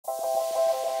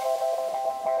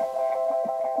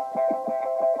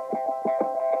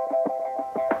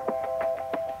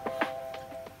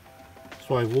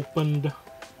So I've opened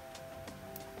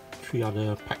 3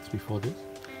 other packs before this,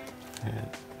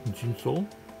 and Jinso,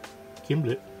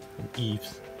 Kimlet, and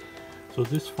Eves. So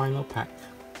this final pack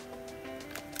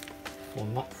for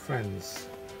Not Friends,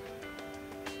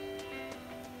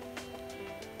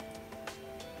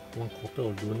 1/4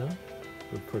 of LOONA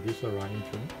with Producer RYAN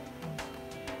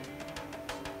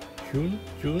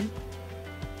JHUN.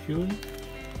 Jhun.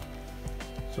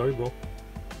 Sorry bro,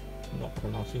 I'm not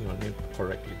pronouncing your name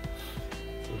correctly.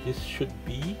 So this should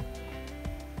be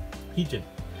HeeJin.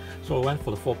 So I went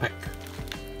for the 4-pack,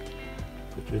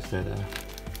 which is that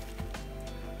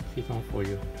see some for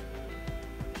you,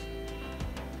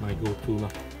 my go-to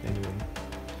lah. Anyway,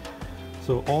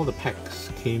 so all the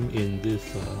packs came in this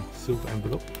silver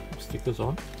envelope, stickers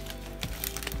on,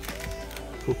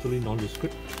 totally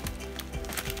nondescript,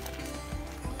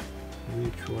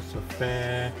 which was a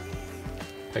fair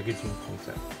packaging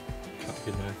concept.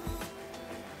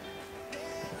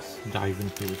 Let's dive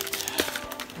into it.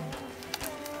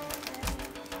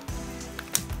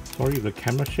 Sorry if the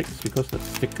camera shakes because the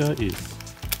sticker is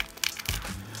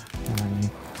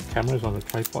camera is on the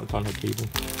tripod, it's on the table.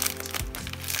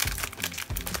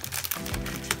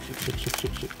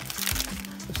 Shake.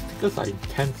 The stickers are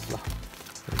intense lah.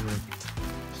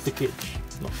 Stickage,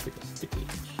 not stickers,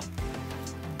 stickage.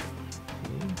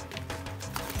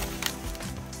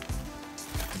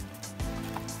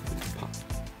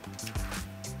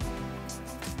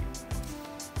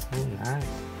 Oh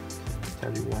nice. I'll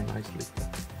tell you why nice later.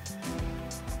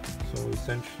 So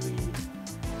essentially,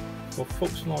 for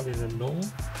folks not in the know,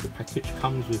 the package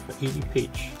comes with an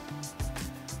 80-page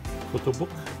photo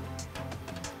book.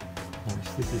 Nice,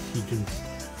 this is HeeJin's.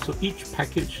 So each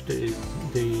package they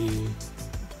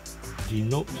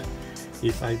denote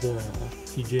is either a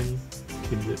HeeJin,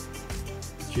 Kimlet,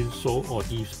 Jinso or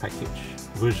Eve's package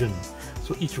version.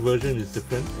 So each version is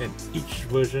different, and each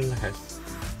version has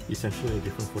essentially a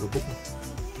different photo book.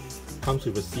 Comes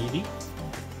with a CD,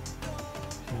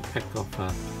 a pack of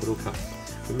photo cards.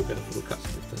 We'll look at the photo cards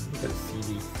later. Look at the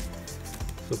CD.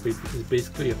 So it's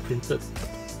basically a printed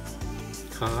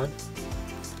card,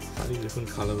 slightly different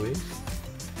colorways.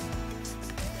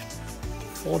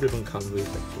 4 different colorways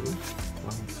actually.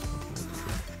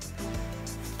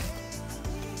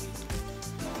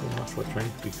 So much for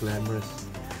trying to be glamorous.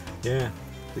 Yeah,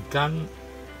 the gun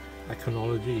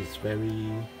iconology is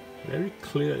very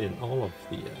clear in all of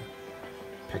the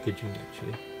packaging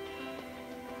actually.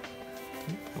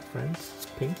 Our friends,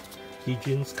 pink.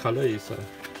 HeeJin's color is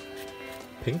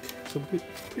pink, so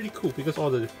pretty cool because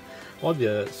all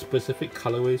the specific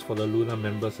colorways for the LOONA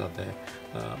members are there.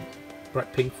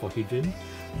 Bright pink for HeeJin,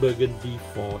 burgundy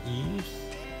for Eves,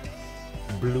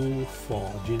 blue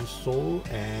for Jinso,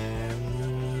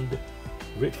 and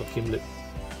red for Kimlet.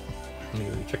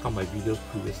 Anyway, check out my videos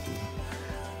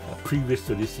previous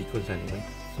to this sequence anyway.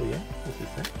 So yeah, this is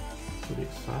that. Put it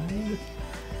aside.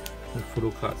 And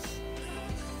photo cards.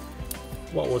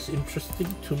 What was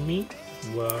interesting to me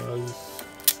was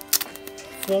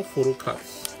 4 photo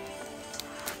cards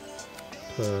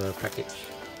per package,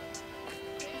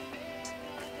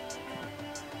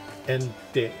 and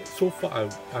so far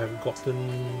I've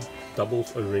gotten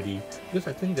doubles already because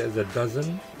I think there's a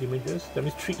dozen images. That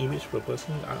means 3 images per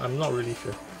person. I'm not really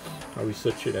sure. I'll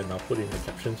research it and I'll put it in the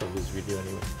captions of this video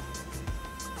anyway.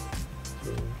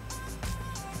 So,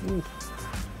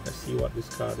 let's see what this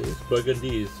card is.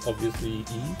 Burgundy is obviously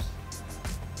Eves.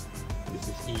 This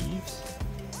is Eves.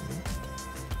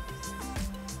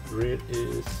 Red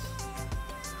is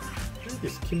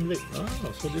Kimlet. Oh,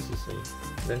 so this is a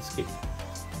landscape.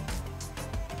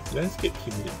 Landscape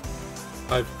Kimlet.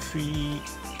 I have 3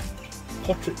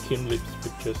 portrait Kimlet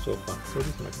pictures so far. So this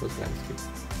is my first landscape.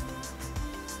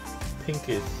 Pink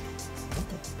is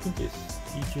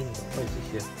HeeJin. What is it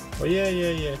here? Oh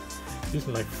yeah. This is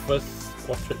my first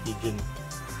portrait HeeJin.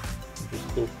 Which is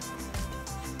cool.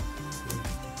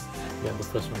 Yeah, the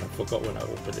first one I forgot when I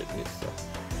opened it is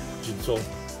Jinso.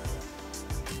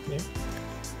 Yeah.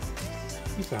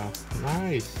 These are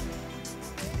nice.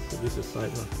 Put this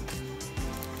aside now.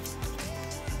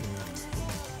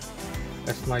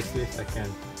 As nicely as I can.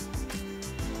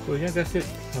 So yeah, that's it.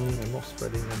 I'm not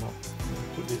spreading them out.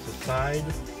 Put this aside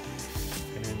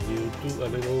and you do a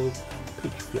little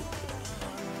page flip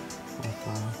of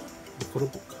the photo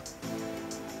book.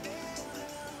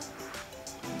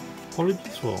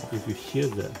 Apologies for if you hear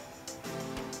the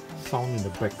sound in the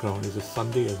background. It's a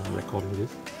Sunday as I'm recording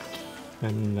this,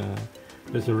 and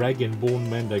there's a rag and bone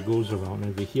man that goes around,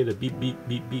 and we hear the beep beep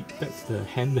beep beep. That's the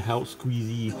handheld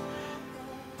squeezy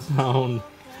sound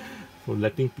So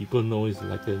letting people know is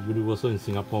like a universal in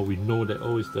Singapore. We know that,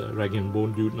 oh, it's the rag and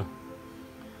bone dude.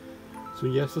 So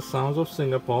yes, the sounds of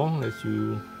Singapore as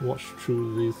you watch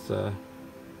through this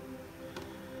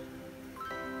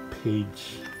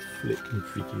page flip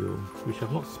video, which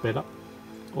I've not sped up.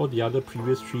 All the other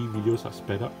previous 3 videos are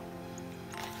sped up.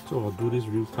 So I'll do this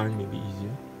real time, maybe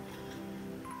easier.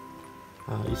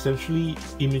 Essentially,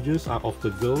 images are of the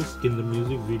girls in the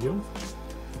music video.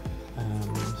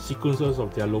 Sequences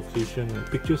of their location,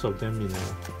 pictures of them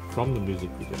from the music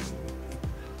video.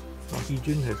 Now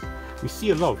HeeJin we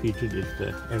see a lot of HeeJin in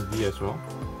the MV as well.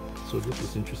 So this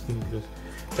is interesting because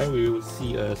then we will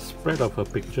see a spread of her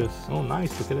pictures. Oh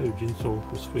nice, together with Jinso,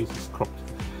 whose face is cropped.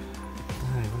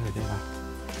 What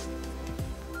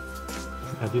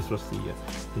are they? This was the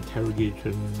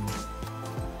interrogation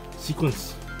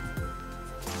sequence.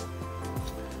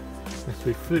 As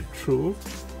we flip through,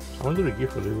 I wanted to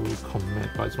give a little comment,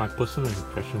 but it's my personal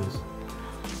impressions.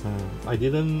 I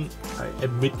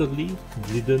admittedly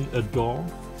didn't adore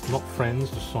Not Friends,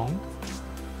 the song,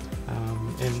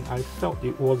 and I felt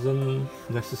it wasn't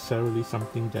necessarily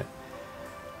something that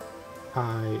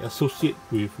I associate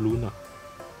with LOONA.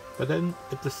 But then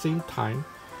at the same time,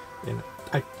 and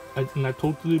I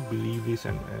totally believe this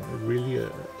and really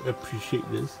appreciate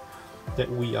this, that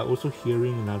we are also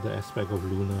hearing another aspect of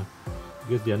LOONA,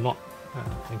 because they are not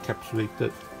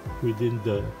encapsulated within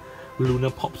the LOONA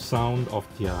pop sound of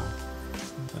their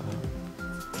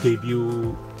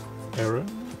debut era,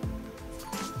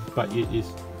 but it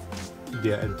is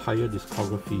their entire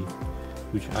discography,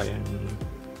 which I am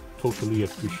totally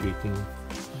appreciating.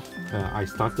 I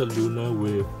started LOONA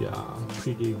with their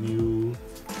pre-debut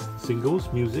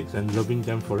singles, musics, and loving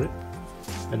them for it,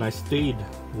 and I stayed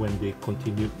when they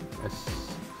continued as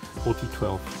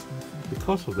OT12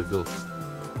 because of the girls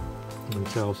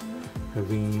themselves,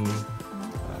 having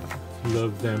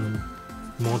loved them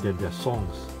more than their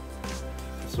songs.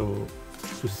 So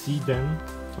to see them,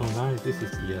 oh nice, this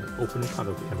is the opening part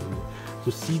of the MV.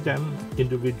 To see them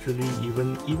individually,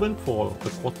 even for a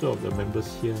quarter of the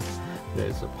members here, that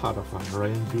is a part of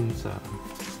Ryan Jun's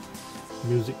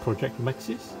music project,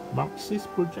 MAXIS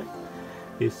project,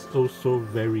 is also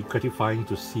very gratifying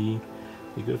to see,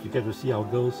 because you get to see our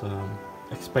girls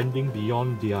expanding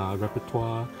beyond their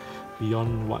repertoire,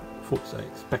 beyond what folks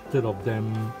expected of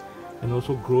them, and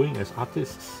also growing as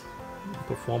artists,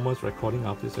 performers, recording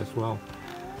artists as well.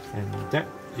 And that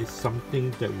is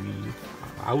something that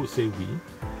I would say we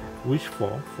wish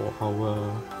for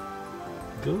our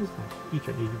girls, each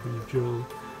and individual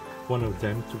one of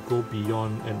them, to go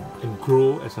beyond and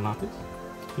grow as an artist.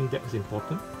 I think that is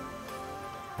important.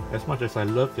 As much as I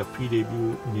love their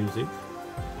pre-debut music,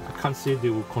 I can't say they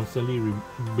will constantly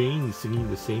remain singing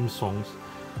the same songs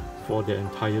for their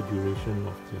entire duration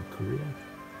of their career.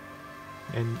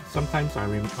 And sometimes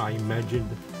I imagine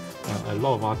a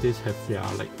lot of artists have their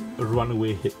like a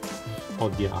runaway hit or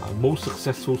their most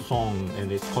successful song,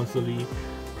 and it's constantly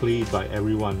played by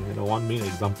everyone. You know, one main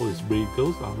example is Brave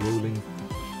Girls Are Rolling,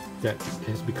 that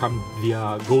has become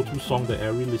their go-to song that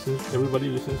everybody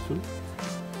listens to.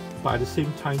 But at the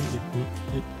same time,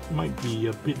 it might be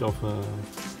a bit of a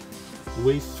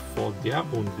waste for their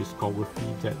own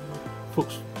discography that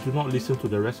folks do not listen to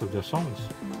the rest of their songs.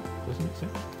 Doesn't make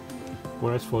sense?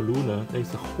 Whereas for LOONA, there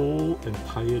is a whole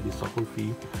entire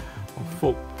discography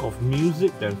of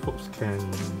music that folks can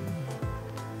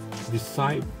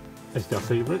decide as their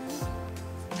favorites.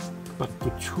 But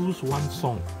to choose one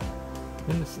song,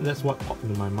 that's what popped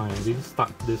into my mind. I didn't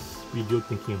start this video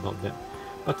thinking about that.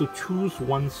 But to choose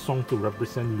one song to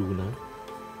represent LOONA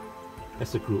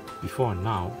as a group, before and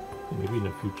now, and maybe in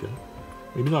the future,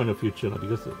 maybe not in the future,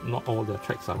 because not all their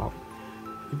tracks are out,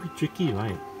 it'd be tricky,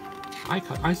 right?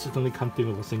 I certainly can't think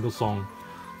of a single song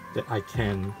that I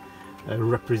can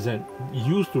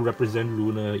use to represent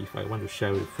LOONA if I want to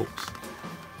share with folks.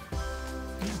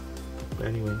 But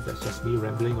anyway, that's just me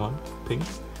rambling on. Pink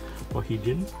or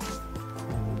HeeJin.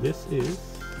 And this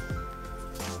is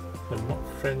the Not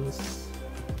Friends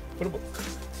for the book.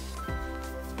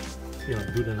 You know,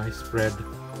 do the nice spread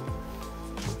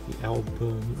of the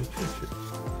album. Actually, I should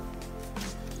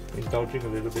indulging a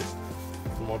little bit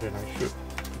more than I should.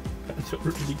 I don't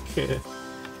really care.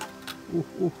 Ooh,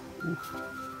 ooh, ooh.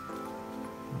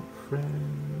 Not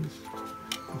Friends.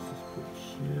 This is put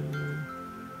here.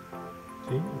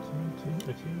 Okay.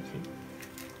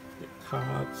 The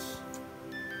cards.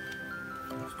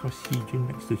 Of course, HeeJin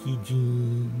next to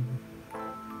HeeJin.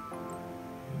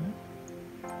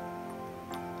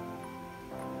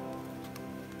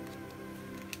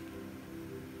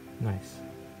 Nice.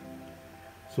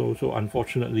 So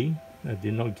unfortunately, I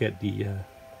did not get the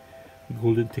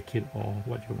golden ticket or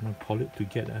what you want to call it to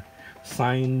get a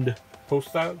signed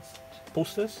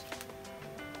posters.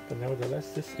 But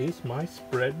nevertheless, this is my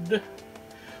spread.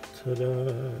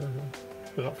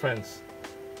 Ta-da! Friends,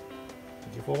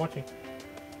 thank you for watching.